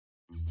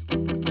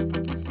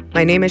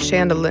My name is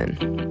Shanda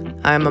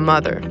Lynn. I am a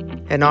mother,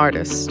 an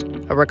artist,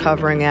 a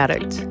recovering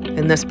addict,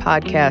 and this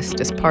podcast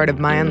is part of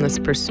my endless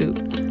pursuit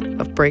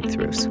of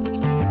breakthroughs.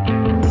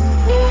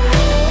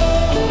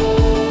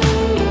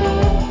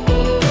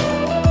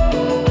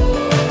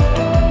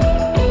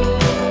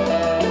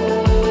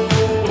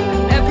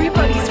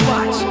 Everybody's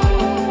watching.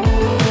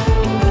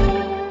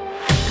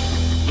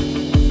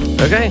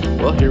 Okay,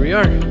 well, here we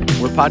are.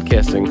 We're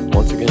podcasting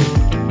once again.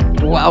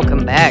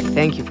 Welcome back.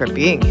 Thank you for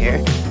being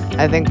here.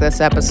 I think this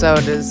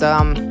episode is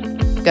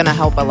gonna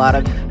help a lot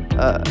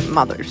of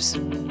mothers,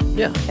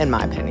 Yeah, in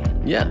my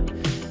opinion. yeah.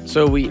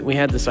 So we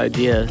had this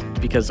idea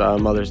because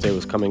Mother's Day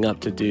was coming up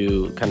to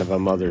do kind of a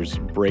Mother's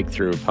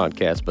Breakthrough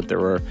podcast, but there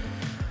were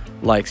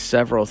like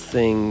several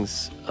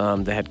things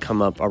that had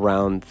come up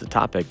around the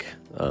topic.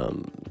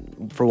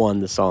 For one,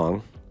 the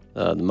song,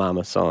 the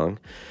Mama song.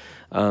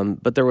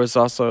 But there was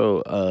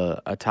also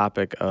a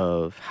topic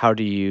of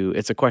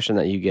it's a question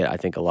that you get, I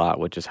think, a lot,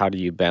 which is how do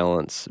you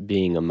balance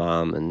being a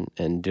mom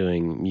and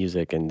doing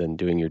music and then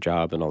doing your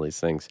job and all these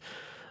things.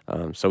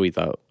 So we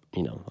thought,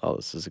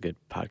 this is a good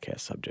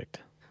podcast subject.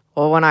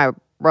 Well, when I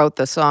wrote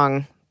the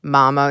song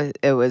Mama,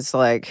 it was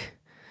like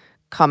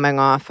coming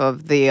off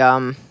of the,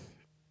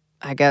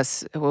 I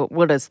guess,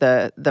 what is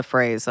the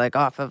phrase? Like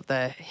off of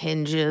the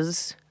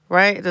hinges,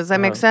 right? Does that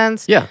make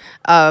sense? Yeah.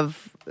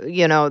 Of,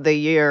 the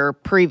year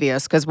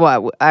previous. Because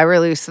I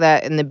released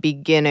that in the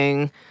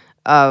beginning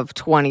of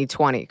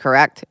 2020,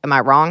 correct? Am I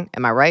wrong?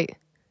 Am I right?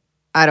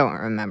 I don't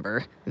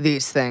remember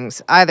these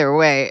things. Either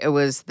way, it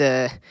was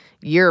the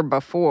year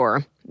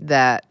before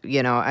that,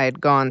 I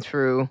had gone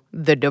through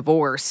the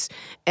divorce.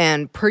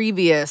 And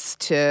previous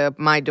to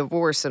my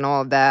divorce and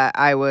all of that,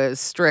 I was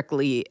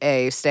strictly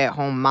a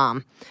stay-at-home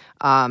mom.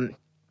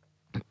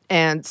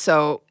 And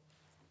so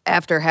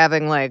after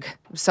having like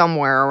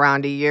somewhere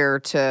around a year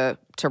to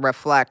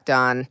reflect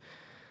on,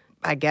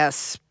 I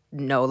guess,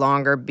 no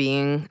longer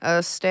being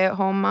a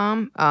stay-at-home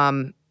mom,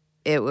 I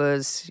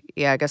guess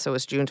it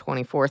was June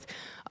 24th.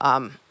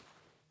 I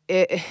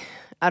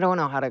don't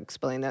know how to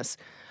explain this.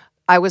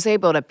 I was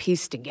able to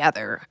piece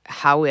together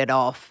how it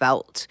all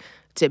felt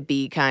to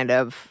be kind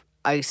of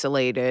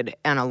isolated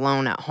and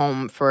alone at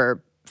home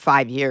for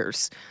 5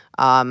 years.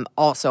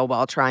 Also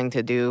while trying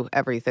to do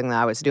everything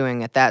that I was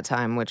doing at that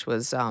time, which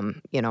was,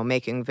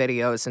 making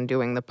videos and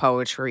doing the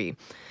poetry.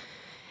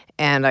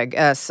 And I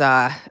guess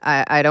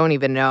I don't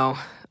even know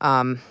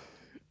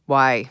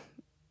why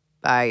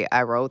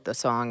I wrote the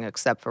song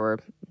except for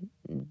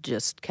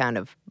just kind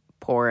of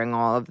pouring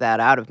all of that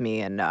out of me.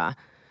 And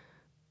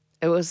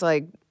it was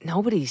like,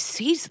 nobody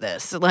sees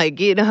this. Like,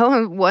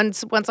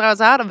 once I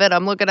was out of it,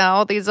 I'm looking at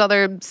all these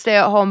other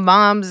stay-at-home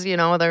moms, their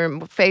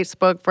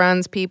Facebook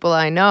friends, people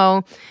I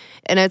know.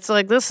 And it's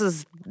like, this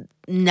is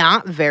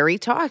not very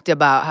talked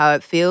about, how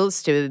it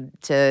feels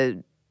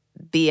to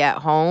be at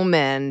home.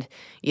 And,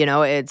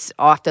 it's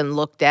often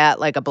looked at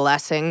like a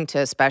blessing to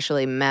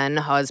especially men,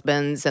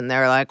 husbands. And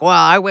they're like, well,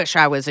 I wish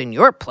I was in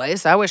your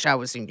place. I wish I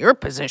was in your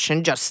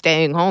position, just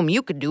staying home.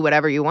 You could do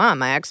whatever you want.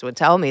 My ex would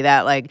tell me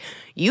that, like,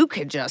 you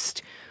could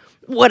just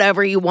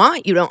whatever you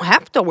want. You don't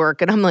have to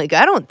work. And I'm like,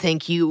 I don't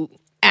think you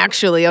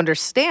actually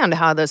understand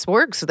how this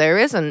works. There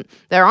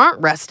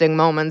aren't resting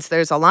moments.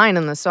 There's a line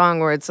in the song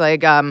where it's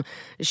like,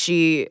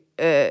 she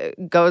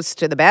goes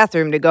to the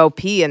bathroom to go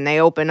pee and they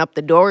open up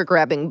the door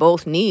grabbing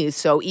both knees.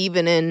 So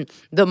even in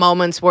the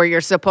moments where you're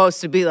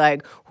supposed to be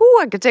like, ooh,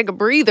 I could take a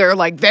breather,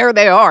 like there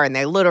they are. And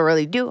they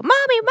literally do.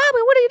 Mommy,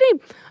 what do you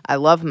need? I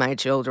love my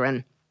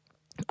children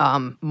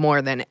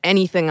more than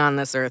anything on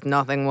this earth.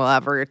 Nothing will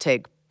ever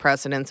take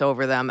precedence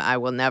over them. I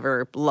will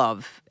never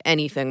love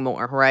anything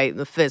more,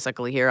 right?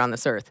 Physically here on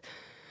this earth.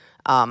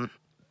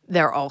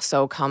 There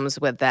also comes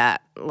with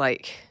that,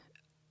 like,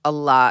 a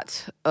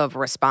lot of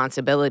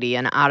responsibility.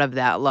 And out of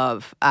that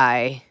love,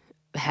 I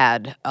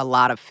had a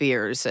lot of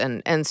fears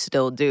and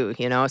still do,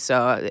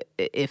 So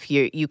if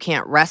you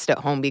can't rest at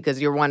home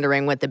because you're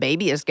wondering what the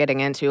baby is getting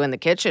into in the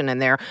kitchen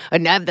and they're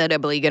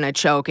inevitably going to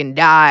choke and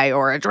die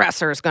or a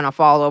dresser is going to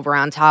fall over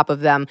on top of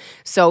them.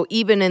 So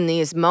even in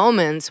these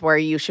moments where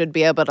you should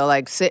be able to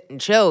like sit and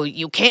chill,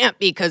 you can't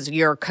because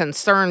you're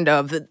concerned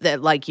of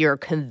that, like you're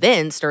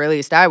convinced, or at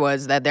least I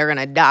was, that they're going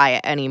to die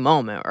at any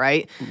moment,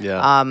 right?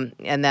 Yeah.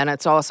 And then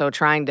it's also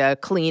trying to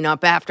clean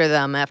up after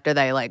them after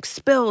they like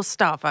spill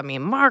stuff. I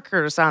mean,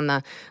 markers on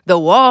the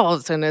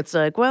walls, and it's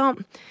like, well,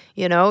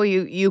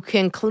 you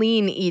can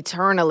clean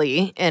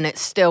eternally and it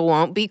still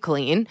won't be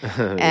clean.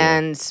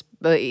 Yeah.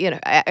 But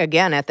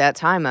again, at that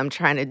time, I'm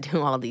trying to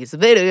do all these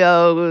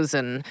videos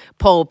and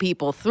pull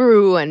people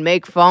through and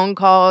make phone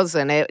calls,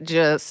 and it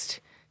just,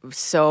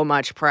 so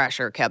much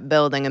pressure kept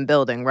building and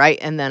building, right?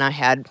 And then I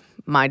had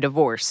my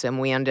divorce, and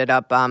we ended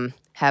up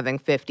having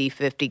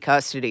 50-50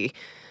 custody.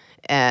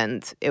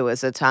 And it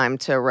was a time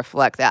to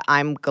reflect that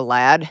I'm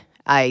glad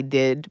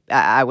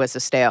I was a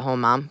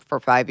stay-at-home mom for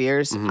 5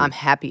 years. Mm-hmm. I'm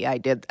happy I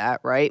did that,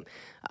 right?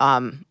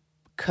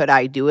 Could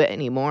I do it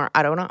anymore?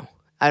 I don't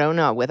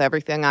know. With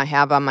everything I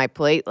have on my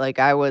plate, like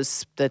I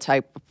was the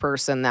type of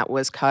person that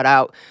was cut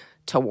out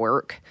to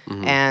work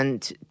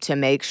and to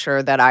make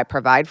sure that I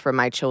provide for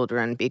my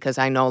children, because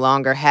I no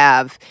longer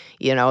have,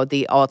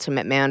 the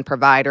ultimate man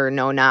provider,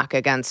 no knock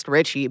against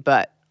Richie,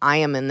 but I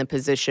am in the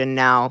position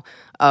now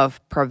of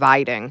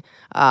providing,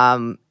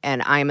 and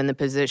I'm in the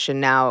position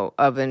now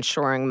of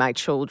ensuring my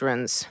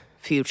children's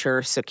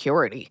future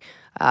security.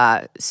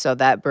 So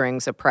that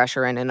brings a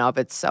pressure in and of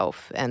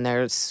itself, and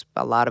there's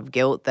a lot of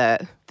guilt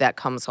that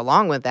comes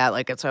along with that.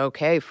 Like, it's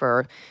okay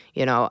for,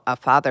 a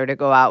father to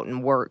go out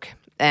and work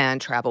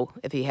and travel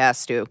if he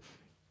has to,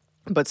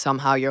 but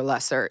somehow you're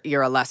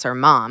a lesser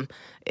mom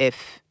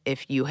if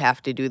you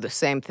have to do the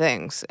same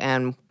things.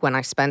 And when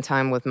I spend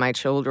time with my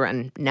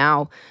children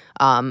now,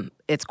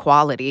 it's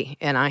quality,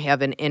 and I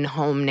have an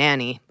in-home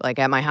nanny, like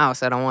at my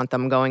house. I don't want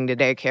them going to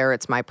daycare.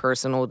 It's my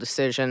personal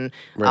decision.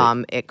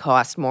 Right. It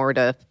costs more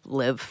to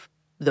live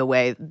the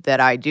way that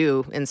I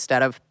do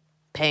instead of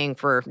paying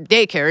for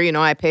daycare.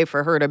 I pay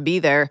for her to be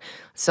there,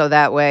 so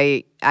that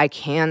way I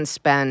can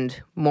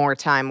spend more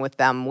time with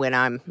them when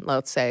I'm,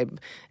 let's say,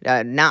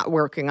 not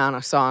working on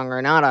a song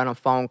or not on a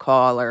phone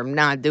call or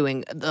not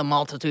doing the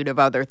multitude of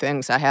other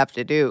things I have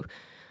to do.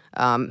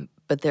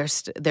 But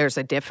there's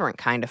a different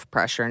kind of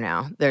pressure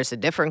now. There's a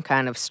different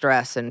kind of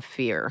stress and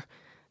fear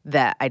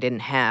that I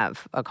didn't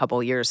have a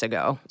couple years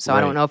ago. So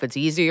I don't know if it's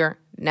easier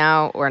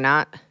now or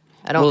not.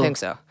 I don't think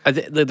so. I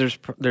think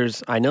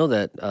there's I know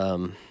that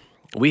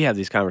we have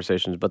these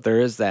conversations, but there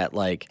is that,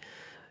 like,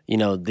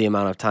 the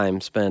amount of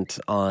time spent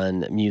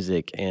on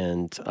music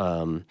and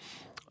and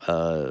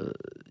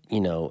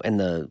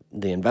the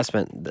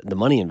investment, the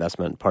money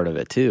investment part of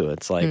it too.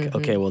 It's like,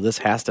 okay, well, this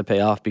has to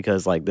pay off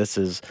because, like, this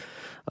is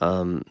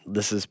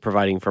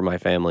providing for my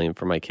family and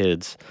for my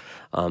kids,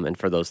 and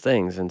for those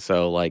things. And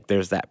so, like,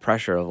 there's that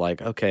pressure of,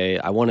 like, okay,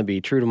 I want to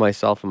be true to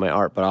myself and my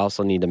art, but I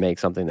also need to make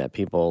something that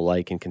people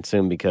like and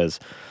consume, because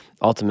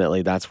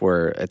ultimately that's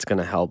where it's going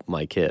to help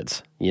my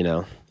kids,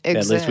 Exactly.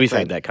 At least we've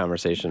had that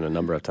conversation a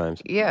number of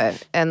times. Yeah,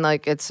 and,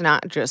 like, it's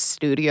not just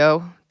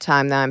studio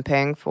time that I'm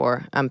paying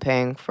for. I'm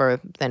paying for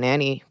the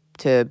nanny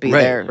to be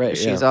there. Right,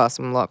 She's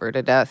awesome, love her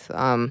to death.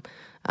 I'm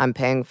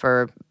paying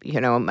for,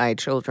 my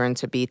children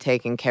to be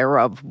taken care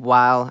of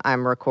while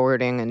I'm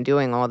recording and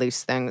doing all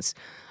these things.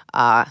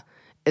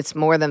 It's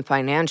more than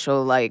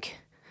financial, like,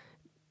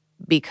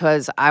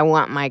 because I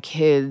want my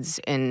kids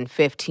in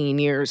 15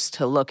 years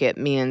to look at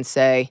me and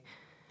say,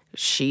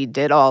 she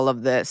did all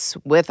of this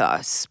with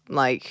us.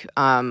 Like,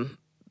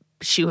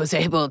 she was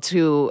able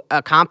to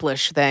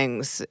accomplish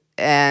things,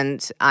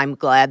 and I'm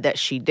glad that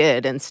she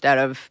did, instead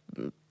of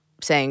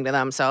saying to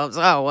themselves,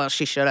 oh, well,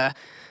 she should have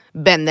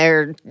been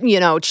there,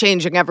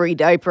 changing every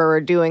diaper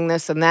or doing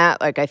this and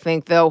that. Like, I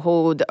think they'll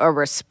hold a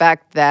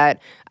respect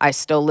that I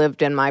still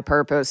lived in my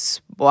purpose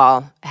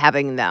while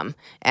having them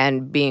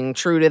and being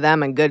true to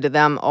them and good to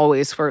them,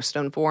 always first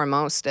and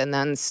foremost, and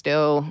then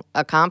still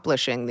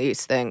accomplishing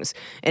these things.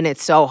 And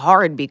it's so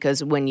hard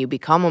because when you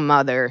become a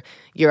mother,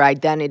 your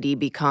identity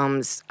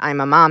becomes,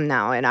 I'm a mom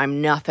now and I'm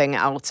nothing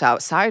else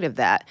outside of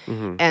that.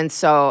 And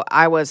so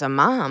I was a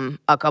mom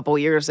a couple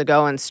years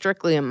ago and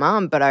strictly a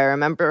mom, but I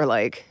remember,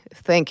 like,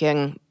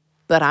 thinking,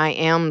 but I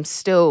am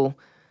still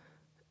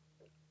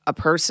a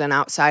person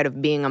outside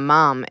of being a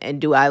mom, and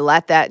do I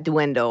let that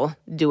dwindle?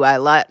 Do I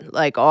let,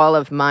 like, all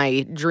of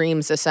my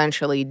dreams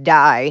essentially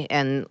die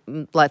and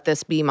let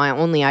this be my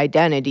only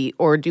identity,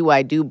 or do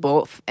I do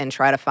both and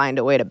try to find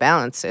a way to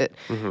balance it?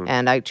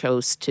 And I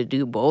chose to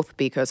do both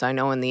because I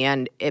know in the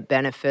end it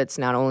benefits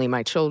not only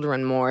my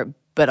children more,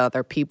 but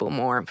other people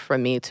more for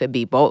me to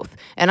be both.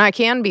 And I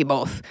can be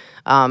both.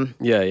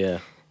 Yeah.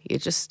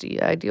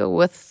 I deal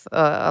with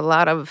a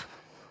lot of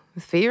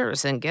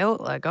fears and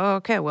guilt, like, oh,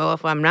 okay, well,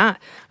 if I'm not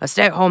a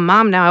stay-at-home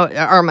mom now,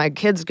 are my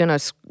kids gonna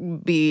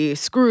be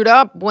screwed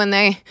up when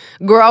they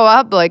grow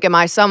up? Like, am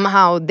I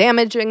somehow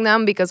damaging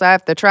them because I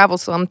have to travel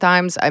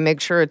sometimes? I make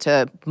sure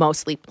to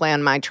mostly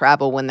plan my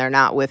travel when they're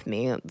not with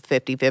me.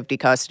 50-50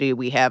 custody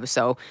we have,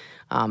 so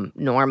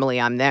normally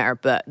I'm there,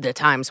 but the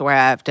times where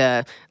I have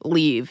to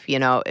leave,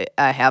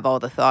 I have all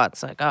the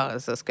thoughts like, oh,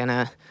 is this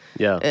gonna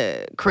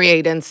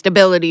create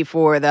instability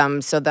for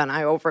them? So then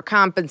I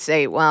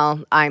overcompensate.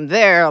 Well, I'm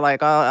there,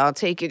 like, I'll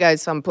take you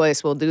guys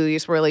someplace, we'll do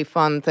these really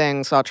fun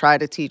things, I'll try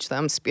to teach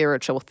them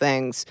spiritual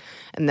things.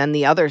 And then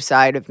the other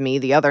side of me,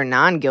 the other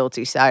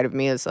non-guilty side of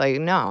me is like,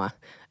 no,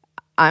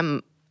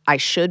 I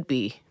should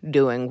be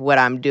doing what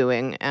I'm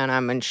doing, and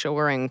I'm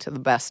ensuring to the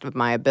best of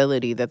my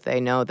ability that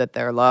they know that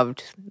they're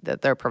loved,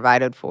 that they're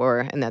provided for,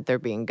 and that they're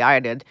being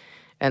guided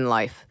in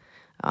life.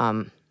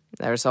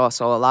 There's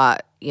also a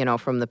lot,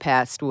 from the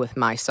past with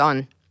my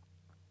son,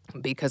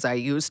 because I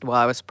used while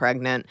I was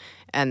pregnant,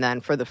 and then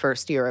for the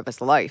first year of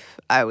his life,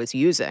 I was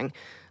using.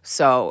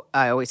 So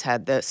I always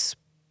had this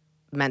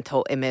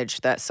mental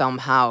image that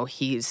somehow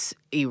he's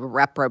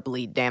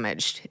irreparably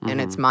damaged,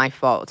 and it's my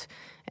fault.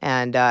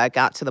 And I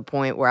got to the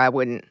point where I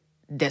wouldn't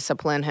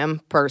discipline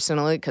him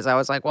personally, because I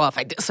was like, well, if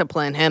I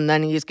discipline him,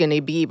 then he's going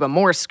to be even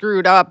more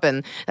screwed up,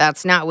 and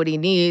that's not what he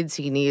needs.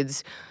 He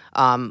needs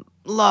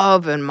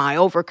love and my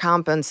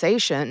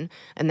overcompensation,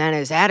 and then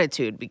his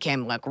attitude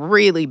became like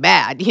really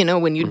bad,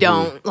 when you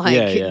don't like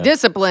Yeah.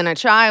 discipline a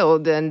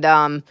child.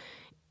 And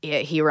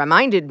he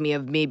reminded me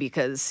of me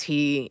because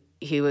he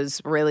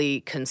was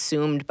really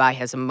consumed by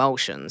his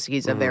emotions.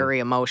 He's a very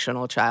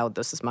emotional child.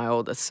 This is my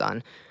oldest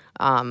son.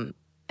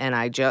 And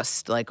I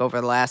just, like,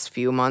 over the last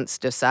few months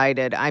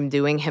decided I'm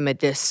doing him a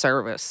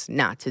disservice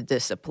not to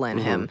discipline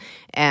him.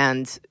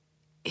 And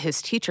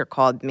his teacher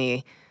called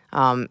me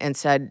and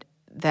said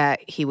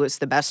that he was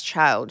the best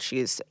child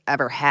she's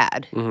ever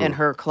had in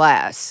her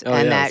class, Oh,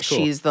 and yeah, that that's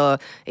cool.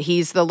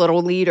 he's the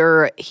little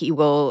leader. She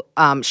will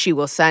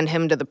send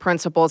him to the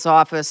principal's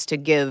office to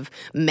give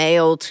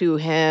mail to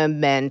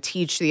him and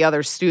teach the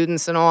other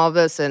students and all of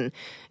this. And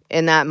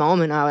in that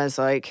moment, I was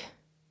like,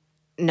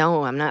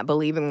 no, I'm not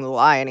believing the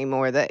lie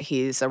anymore that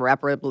he's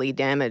irreparably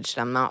damaged.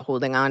 I'm not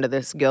holding on to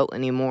this guilt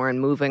anymore. And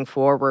moving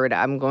forward,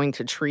 I'm going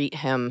to treat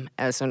him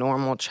as a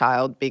normal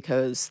child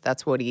because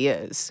that's what he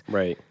is.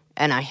 Right.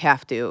 And I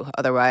have to.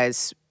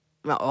 Otherwise,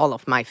 all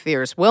of my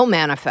fears will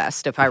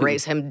manifest if I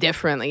raise him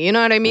differently. You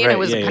know what I mean? Right, It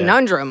was yeah, a yeah.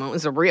 conundrum. It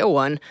was a real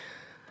one.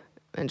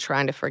 And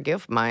trying to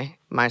forgive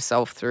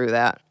myself through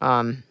that,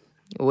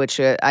 which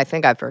I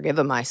think I've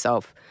forgiven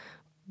myself.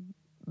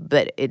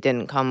 But it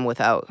didn't come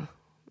without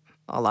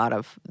a lot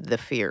of the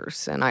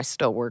fears, and I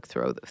still work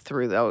through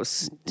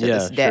those to Yeah,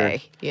 this sure.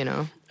 day.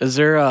 Is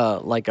there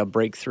like a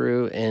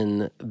breakthrough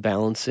in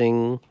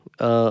balancing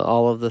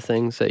all of the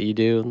things that you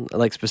do,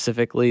 like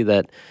specifically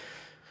that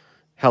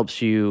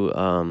helps you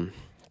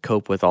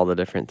cope with all the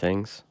different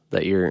things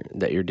that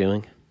you're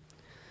doing?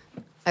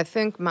 I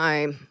think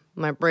my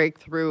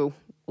breakthrough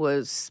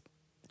was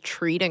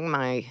treating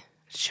my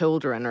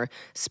children or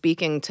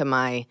speaking to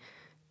my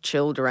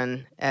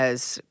children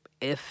as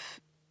if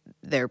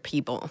they're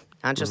people,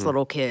 not just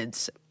little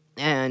kids,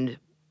 and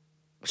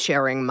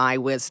sharing my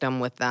wisdom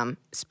with them,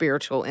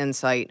 spiritual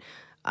insight.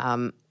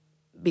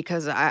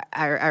 Because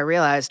I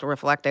realized,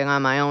 reflecting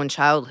on my own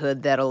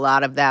childhood, that a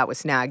lot of that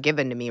was not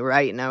given to me,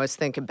 right? And I was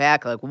thinking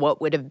back, like,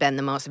 what would have been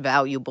the most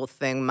valuable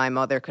thing my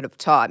mother could have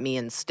taught me,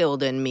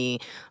 instilled in me,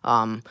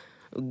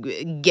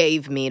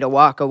 gave me to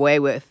walk away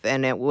with?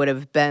 And it would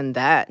have been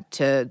that,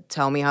 to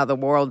tell me how the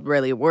world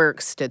really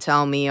works, to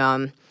tell me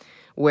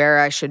where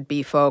I should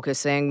be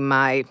focusing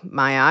my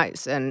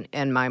eyes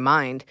and my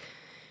mind.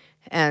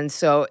 And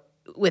so,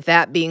 with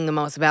that being the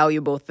most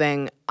valuable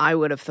thing, I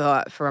would have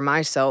thought for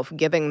myself,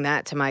 giving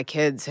that to my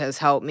kids has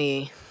helped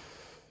me.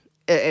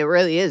 It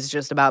really is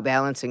just about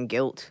balancing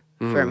guilt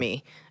for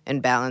me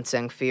and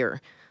balancing fear.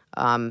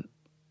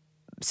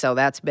 So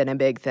that's been a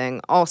big thing.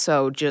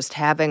 Also, just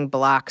having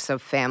blocks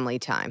of family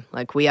time.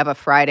 Like, we have a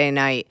Friday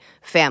night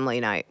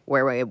family night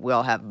where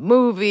we'll have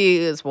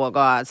movies, we'll go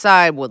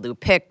outside, we'll do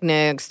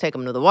picnics, take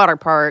them to the water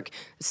park.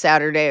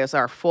 Saturday is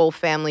our full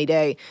family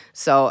day.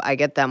 So I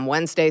get them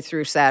Wednesday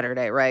through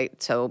Saturday,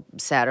 right? So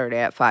Saturday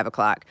at 5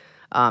 o'clock.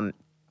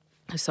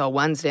 So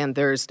Wednesday and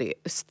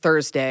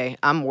Thursday,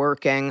 I'm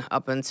working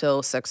up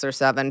until 6 or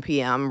 7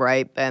 p.m.,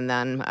 right? And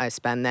then I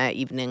spend that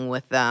evening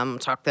with them,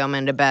 tuck them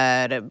into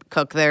bed,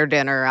 cook their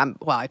dinner.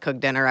 I cook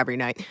dinner every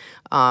night.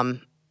 And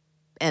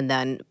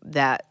then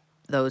that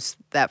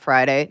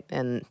Friday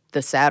and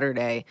the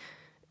Saturday,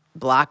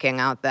 blocking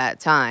out that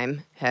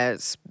time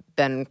has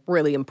been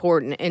really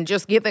important, and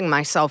just giving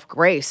myself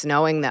grace,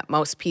 knowing that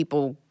most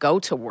people go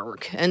to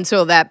work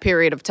until that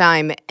period of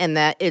time and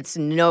that it's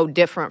no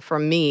different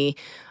from me.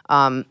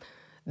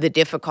 The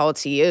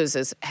difficulty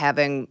is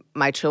having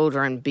my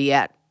children be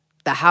at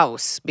the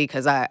house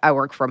because I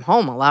work from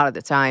home a lot of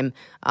the time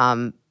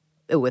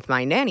with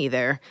my nanny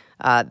there.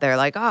 They're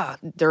like,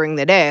 during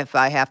the day, if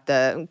I have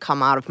to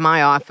come out of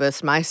my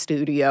office, my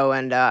studio,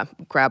 and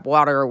grab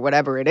water or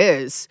whatever it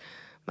is,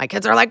 my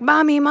kids are like,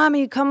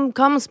 Mommy,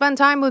 come spend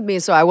time with me.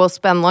 So I will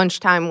spend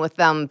lunchtime with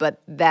them,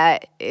 but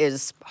that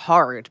is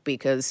hard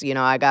because,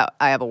 I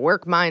have a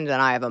work mind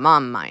and I have a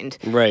mom mind.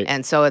 Right.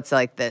 And so it's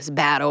like this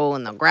battle,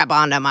 and they'll grab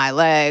onto my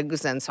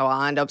legs, and so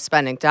I'll end up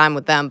spending time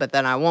with them, but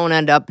then I won't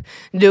end up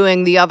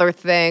doing the other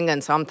thing.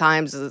 And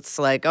sometimes it's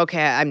like,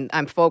 okay,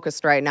 I'm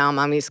focused right now.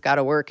 Mommy's got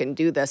to work and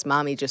do this.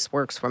 Mommy just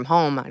works from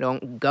home. I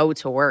don't go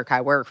to work.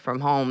 I work from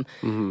home.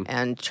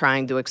 And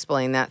trying to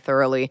explain that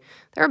thoroughly.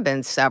 There have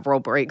been several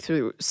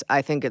breakthroughs.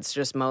 I think it's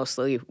just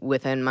mostly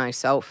within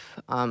myself,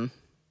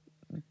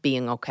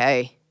 being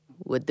okay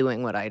with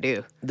doing what I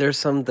do. There's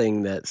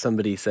something that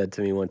somebody said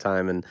to me one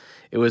time, and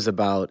it was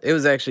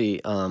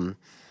actually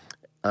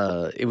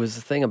it was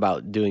a thing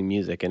about doing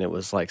music, and it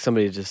was like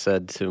somebody just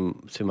said to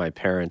my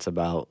parents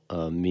about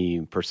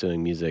me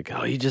pursuing music,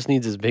 he just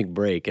needs his big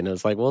break. And it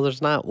was like, well,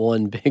 there's not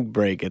one big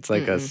break. It's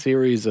like a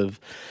series of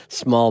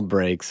small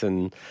breaks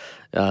and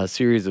a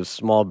series of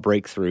small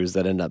breakthroughs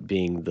that end up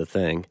being the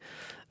thing.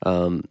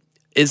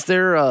 Is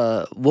there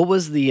what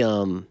was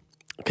the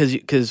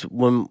because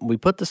when we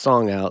put the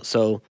song out,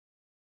 so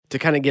to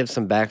kind of give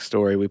some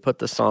backstory, we put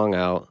the song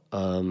out,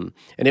 and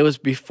it was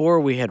before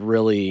we had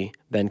really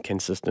been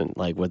consistent,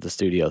 like, with the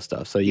studio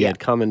stuff. So you had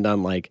come and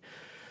done, like,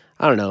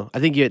 I don't know, I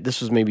think this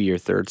was maybe your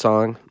third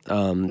song.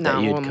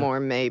 Not one more,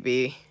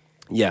 maybe.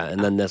 Yeah,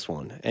 and then this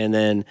one. And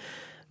then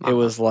it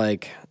was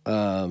like,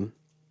 and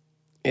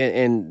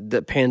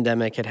the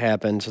pandemic had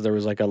happened, so there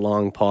was like a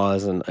long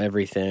pause and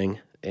everything.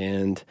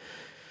 And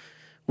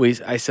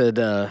I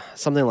said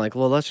something like,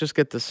 well, let's just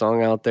get this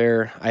song out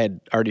there. I had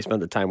already spent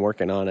the time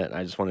working on it.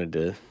 I just wanted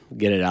to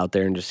get it out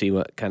there and just see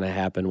what kind of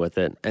happened with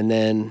it. And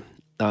then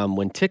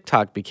when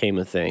TikTok became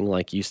a thing,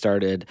 like you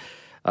started,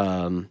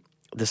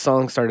 the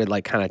song started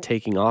like kind of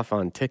taking off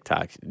on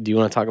TikTok. Do you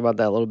want to talk about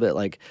that a little bit?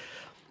 Like,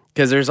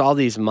 because there's all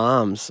these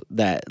moms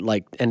that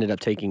like ended up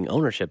taking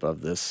ownership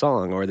of this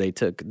song, or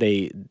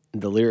the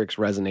lyrics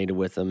resonated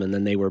with them, and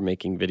then they were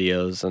making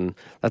videos, and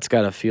that's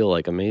got to feel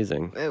like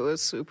amazing. It was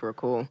super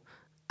cool.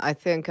 I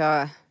think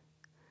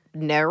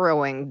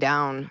narrowing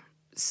down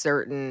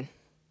certain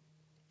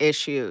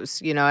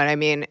issues, you know what I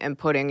mean, and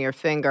putting your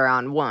finger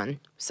on one,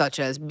 such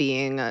as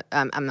being,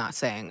 I'm not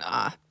saying,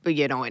 but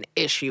you know, an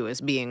issue is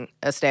being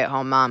a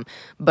stay-at-home mom,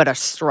 but a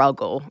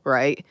struggle,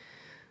 right?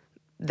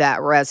 That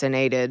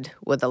resonated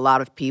with a lot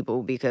of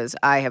people because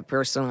I have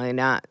personally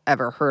not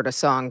ever heard a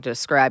song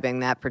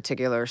describing that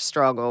particular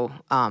struggle,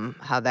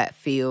 how that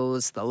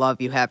feels, the love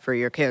you have for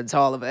your kids,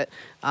 all of it.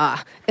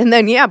 And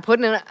then, yeah,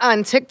 putting it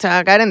on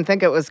TikTok, I didn't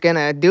think it was going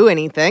to do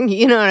anything.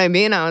 You know what I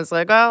mean? I was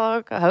like,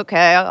 oh,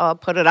 okay, I'll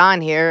put it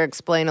on here,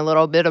 explain a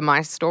little bit of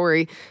my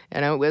story.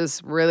 And it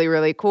was really,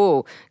 really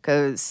cool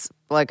because,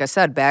 like I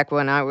said, back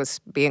when I was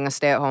being a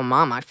stay-at-home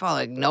mom, I felt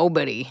like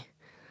nobody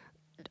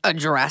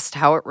addressed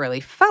how it really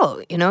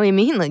felt. You know what I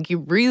mean? Like, you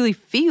really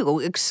feel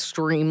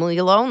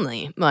extremely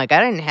lonely. Like, I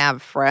didn't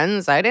have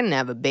friends. I didn't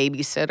have a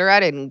babysitter. I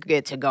didn't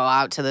get to go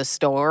out to the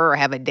store or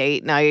have a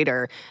date night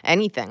or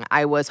anything.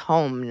 I was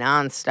home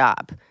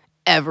nonstop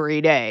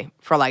every day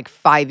for like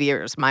 5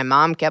 years. My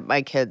mom kept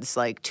my kids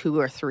like 2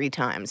 or 3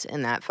 times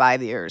in that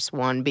 5 years.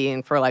 One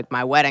being for like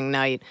my wedding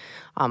night.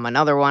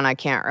 Another one I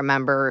can't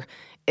remember.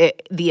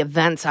 The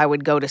events I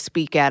would go to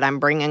speak at, I'm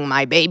bringing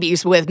my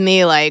babies with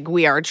me. Like,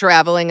 we are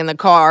traveling in the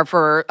car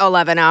for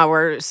 11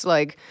 hours,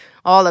 like,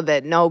 all of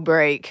it, no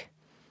break.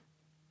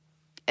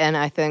 And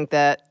I think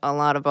that a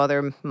lot of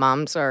other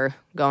moms are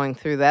going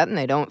through that, and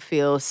they don't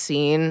feel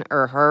seen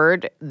or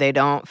heard. They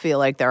don't feel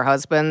like their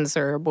husbands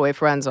or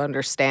boyfriends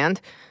understand.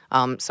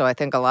 So I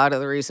think a lot of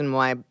the reason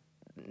why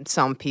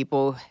some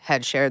people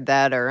had shared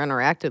that or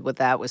interacted with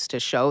that was to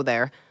show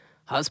their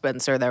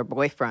husbands or their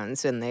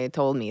boyfriends, and they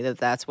told me that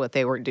that's what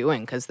they were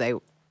doing because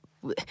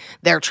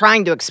they're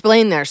trying to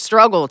explain their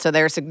struggle to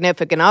their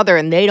significant other,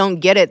 and they don't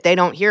get it, they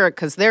don't hear it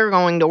because they're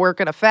going to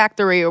work at a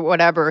factory or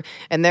whatever,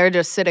 and they're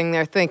just sitting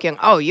there thinking,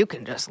 oh, you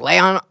can just lay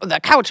on the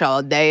couch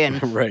all day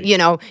and Right. you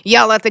know,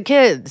 yell at the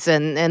kids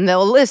and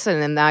they'll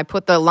listen. And I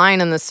put the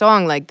line in the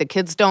song, like, the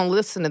kids don't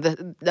listen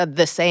to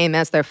the same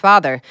as their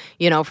father,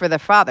 you know, for their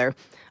father.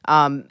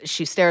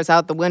 She stares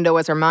out the window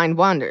as her mind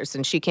wanders,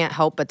 and she can't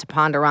help but to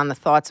ponder on the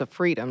thoughts of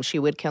freedom. She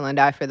would kill and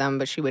die for them,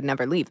 but she would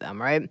never leave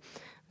them, right?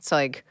 It's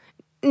like,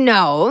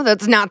 no,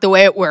 that's not the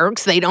way it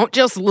works. They don't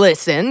just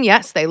listen.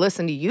 Yes, they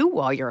listen to you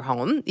while you're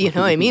home, you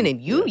know what I mean?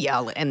 And you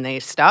yell and they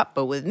stop,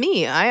 but with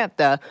me, I have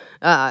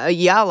to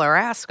yell or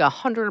ask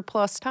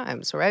 100+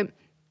 times, right?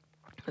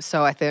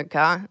 So I think,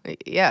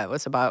 yeah, it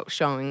was about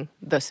showing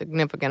the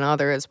significant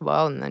other as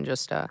well, and then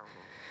just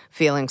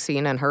feeling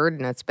seen and heard,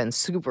 and it's been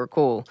super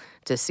cool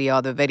to see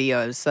all the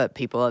videos that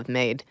people have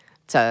made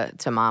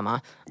to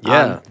Mama.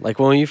 Yeah, like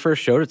when you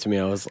first showed it to me,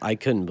 I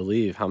couldn't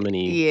believe how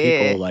many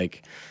people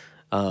like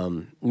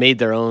made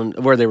their own,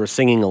 where they were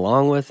singing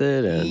along with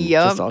it and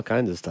just all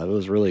kinds of stuff. It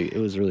was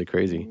really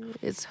crazy.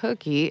 It's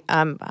hooky.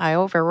 I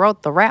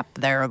overwrote the rap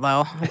there,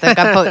 though. I think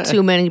I put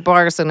too many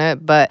bars in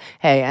it, but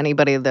hey,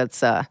 anybody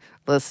that's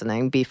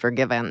listening, be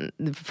forgiving.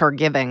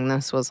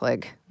 This was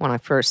like when I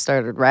first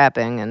started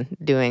rapping and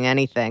doing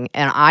anything,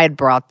 and I'd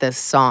brought this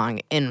song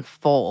in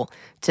full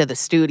to the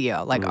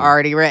studio, like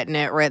already written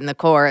the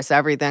chorus,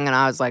 everything, and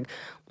I was like,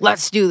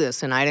 let's do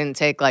this. And I didn't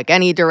take like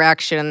any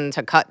direction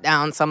to cut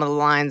down some of the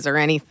lines or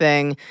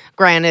anything.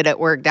 Granted, it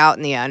worked out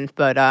in the end,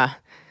 but Yeah,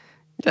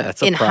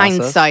 it's a in process.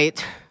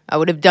 hindsight, I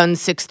would have done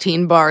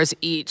 16 bars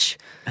each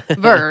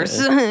verse.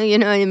 You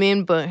know what I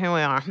mean? But here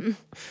we are.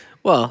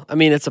 Well, I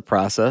mean, it's a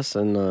process,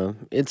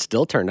 and it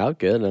still turned out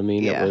good. I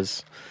mean, Yeah. it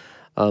was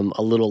a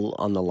little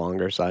on the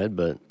longer side,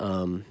 but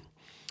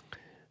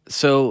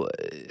so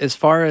as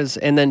far as,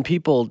 and then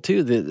people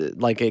too,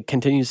 like it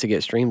continues to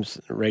get streams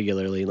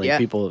regularly. Like Yeah.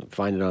 people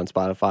find it on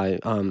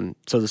Spotify.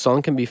 So the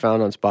song can be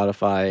found on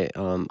Spotify.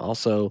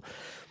 Also,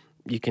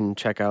 you can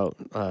check out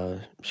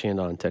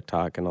Shanda on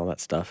TikTok and all that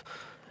stuff.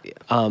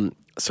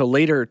 So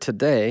later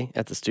today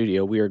at the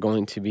studio, we are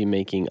going to be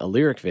making a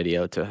lyric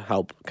video to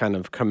help kind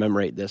of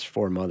commemorate this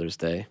for Mother's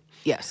Day.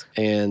 Yes.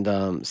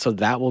 And so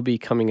that will be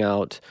coming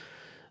out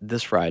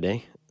this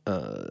Friday.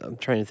 I'm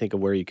trying to think of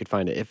where you could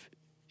find it.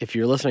 If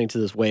you're listening to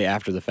this way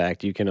after the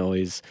fact, you can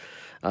always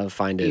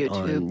find it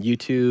on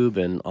YouTube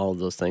and all of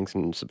those things,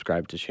 and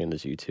subscribe to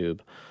Shanda's YouTube.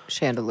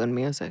 Shandalyn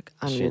Music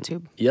on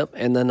YouTube. Yep.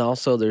 And then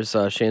also there's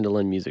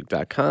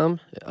shandalynmusic.com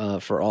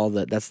for all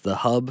that. That's the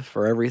hub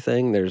for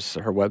everything. There's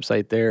her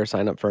website there.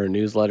 Sign up for her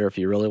newsletter if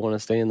you really want to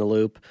stay in the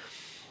loop.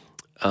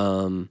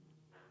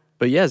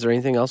 But yeah, is there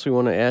anything else we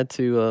want to add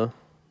to?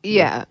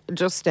 Yeah,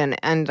 just in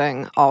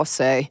ending, I'll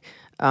say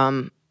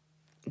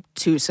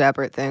two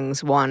separate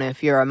things. One,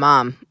 if you're a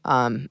mom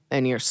and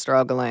you're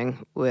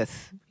struggling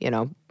with,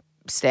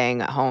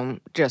 staying at home,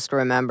 just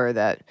remember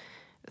that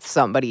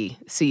somebody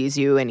sees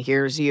you and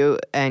hears you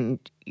and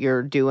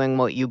you're doing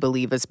what you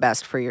believe is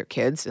best for your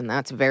kids, and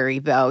that's very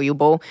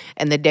valuable.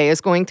 And the day is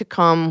going to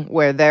come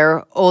where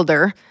they're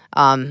older.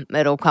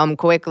 It'll come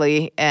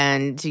quickly,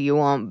 and you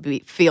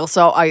won't feel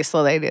so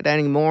isolated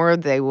anymore.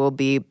 They will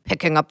be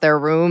picking up their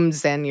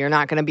rooms, and you're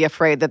not going to be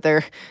afraid that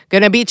they're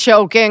going to be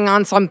choking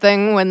on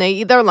something when they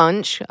eat their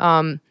lunch.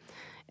 And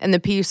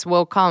the peace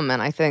will come,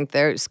 and I think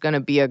there's going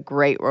to be a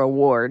great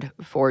reward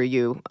for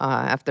you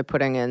after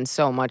putting in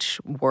so much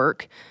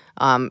work.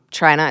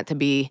 Try not to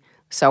be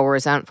so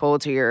resentful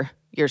to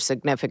your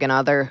significant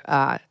other.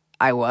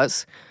 I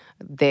was.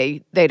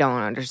 They don't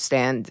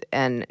understand,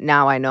 and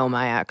now I know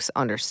my ex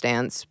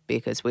understands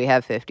because we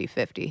have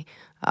 50-50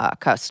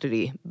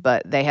 custody,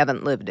 but they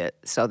haven't lived it,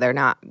 so they're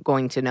not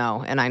going to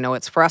know. And I know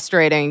it's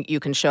frustrating.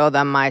 You can show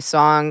them my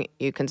song.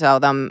 You can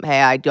tell them,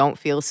 hey, I don't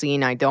feel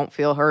seen. I don't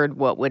feel heard.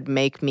 What would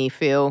make me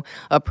feel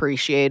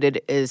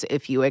appreciated is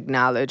if you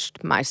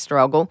acknowledged my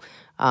struggle,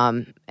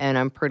 and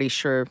I'm pretty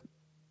sure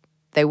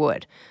they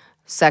would.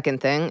 Second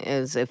thing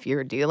is if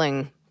you're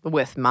dealing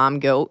with mom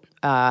guilt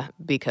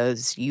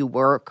because you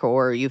work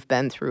or you've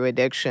been through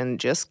addiction,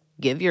 just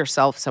give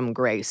yourself some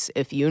grace.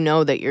 If you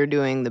know that you're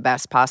doing the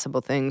best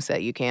possible things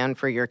that you can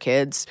for your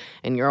kids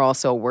and you're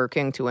also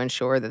working to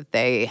ensure that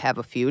they have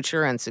a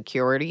future and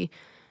security,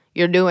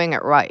 you're doing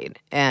it right.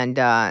 And,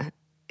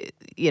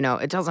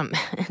 it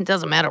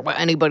doesn't matter what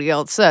anybody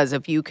else says.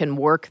 If you can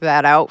work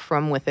that out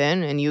from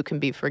within and you can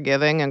be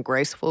forgiving and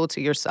graceful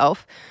to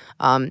yourself,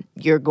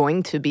 you're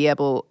going to be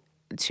able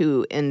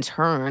to, in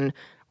turn,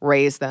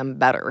 raise them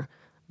better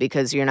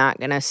because you're not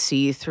going to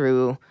see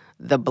through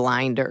the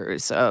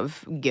blinders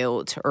of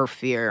guilt or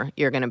fear.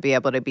 You're going to be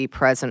able to be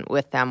present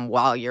with them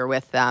while you're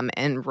with them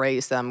and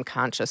raise them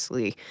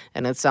consciously.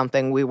 And it's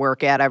something we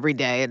work at every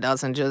day. It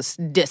doesn't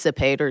just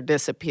dissipate or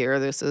disappear.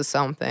 This is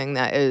something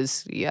that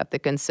you have to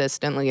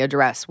consistently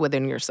address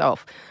within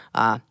yourself.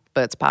 But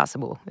it's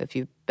possible. If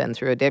you've been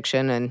through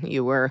addiction and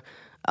you were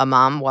a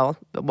mom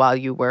while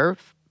you were,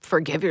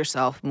 forgive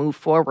yourself, move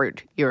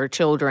forward. Your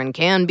children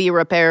can be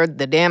repaired.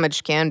 The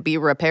damage can be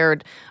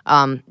repaired.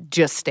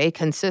 Just stay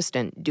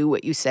consistent. Do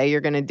what you say you're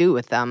going to do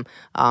with them.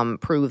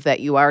 Prove that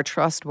you are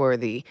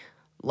trustworthy.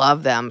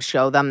 Love them.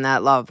 Show them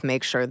that love.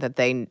 Make sure that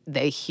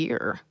they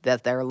hear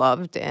that they're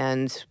loved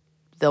and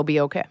they'll be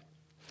okay.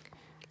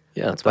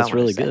 Yeah, that's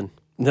really good.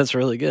 That's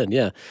really good.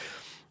 Yeah.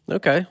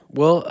 Okay.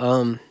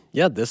 Well,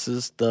 this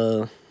is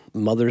the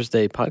Mother's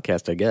Day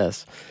podcast, I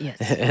guess.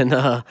 Yes.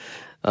 And,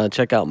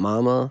 check out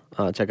Mama,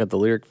 check out the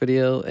lyric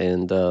video,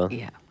 and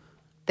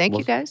Thank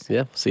you guys.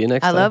 Yeah, see you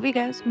next time. I love you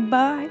guys.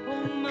 Bye.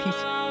 Peace.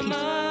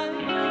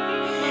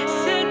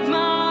 Said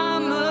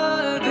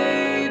mama,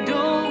 they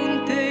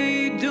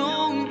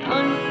don't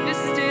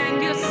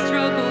understand your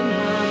struggle,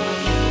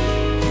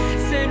 mama.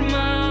 Said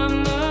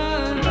mama,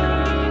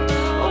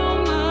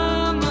 oh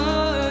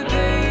mama,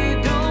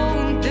 they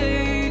don't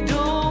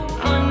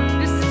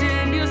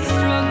understand your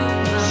struggle,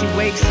 mama. She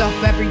wakes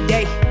up every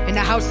day and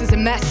the house is a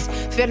mess,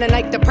 feeling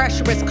like the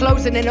pressure is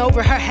closing in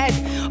over her head.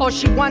 All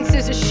she wants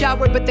is a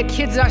shower, but the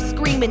kids are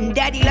screaming.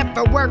 Daddy left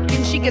for work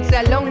and she gets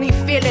that lonely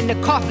feeling. The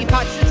coffee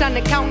pot sits on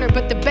the counter,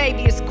 but the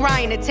baby is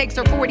crying. It takes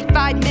her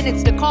 45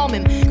 minutes to calm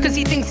him, cause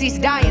he thinks he's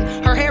dying.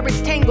 Her hair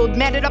is tangled,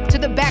 matted up to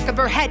the back of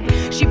her head.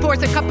 She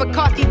pours a cup of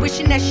coffee,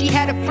 wishing that she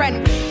had a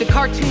friend. The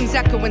cartoons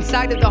echo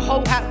inside of the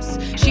whole house.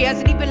 She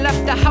hasn't even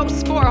left the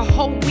house for a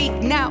whole week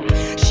now.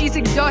 She's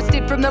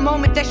exhausted from the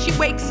moment that she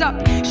wakes up.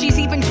 She's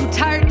even too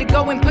tired to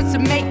go and put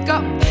some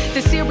makeup.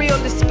 The cereal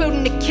is spilled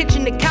in the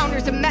kitchen, the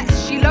counter's a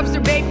mess. She loves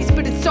her babies,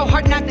 but it's so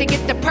hard not to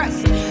get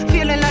depressed.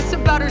 Feeling less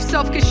about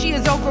herself cause she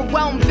is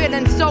overwhelmed.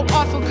 Feeling so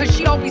awful cause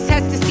she always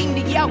has to seem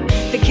to yell.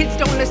 The kids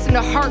don't listen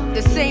to her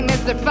the same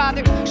as their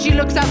father. She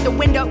looks out the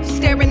window,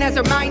 staring as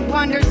her mind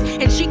wanders,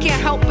 and she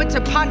can't help but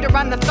to ponder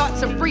on the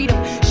thoughts of freedom.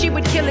 She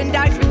would kill and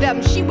die for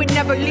them, she would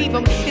never leave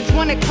them. It's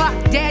 1 o'clock,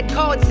 Dad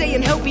called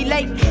saying he'll be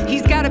late.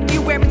 He's got a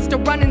few errands to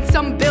run and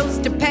some bills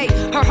to pay.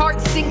 Her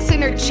heart sinks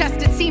in her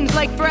chest, it seems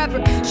like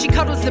forever. She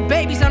cuddles the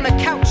babies on the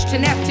couch to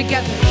nap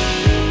together.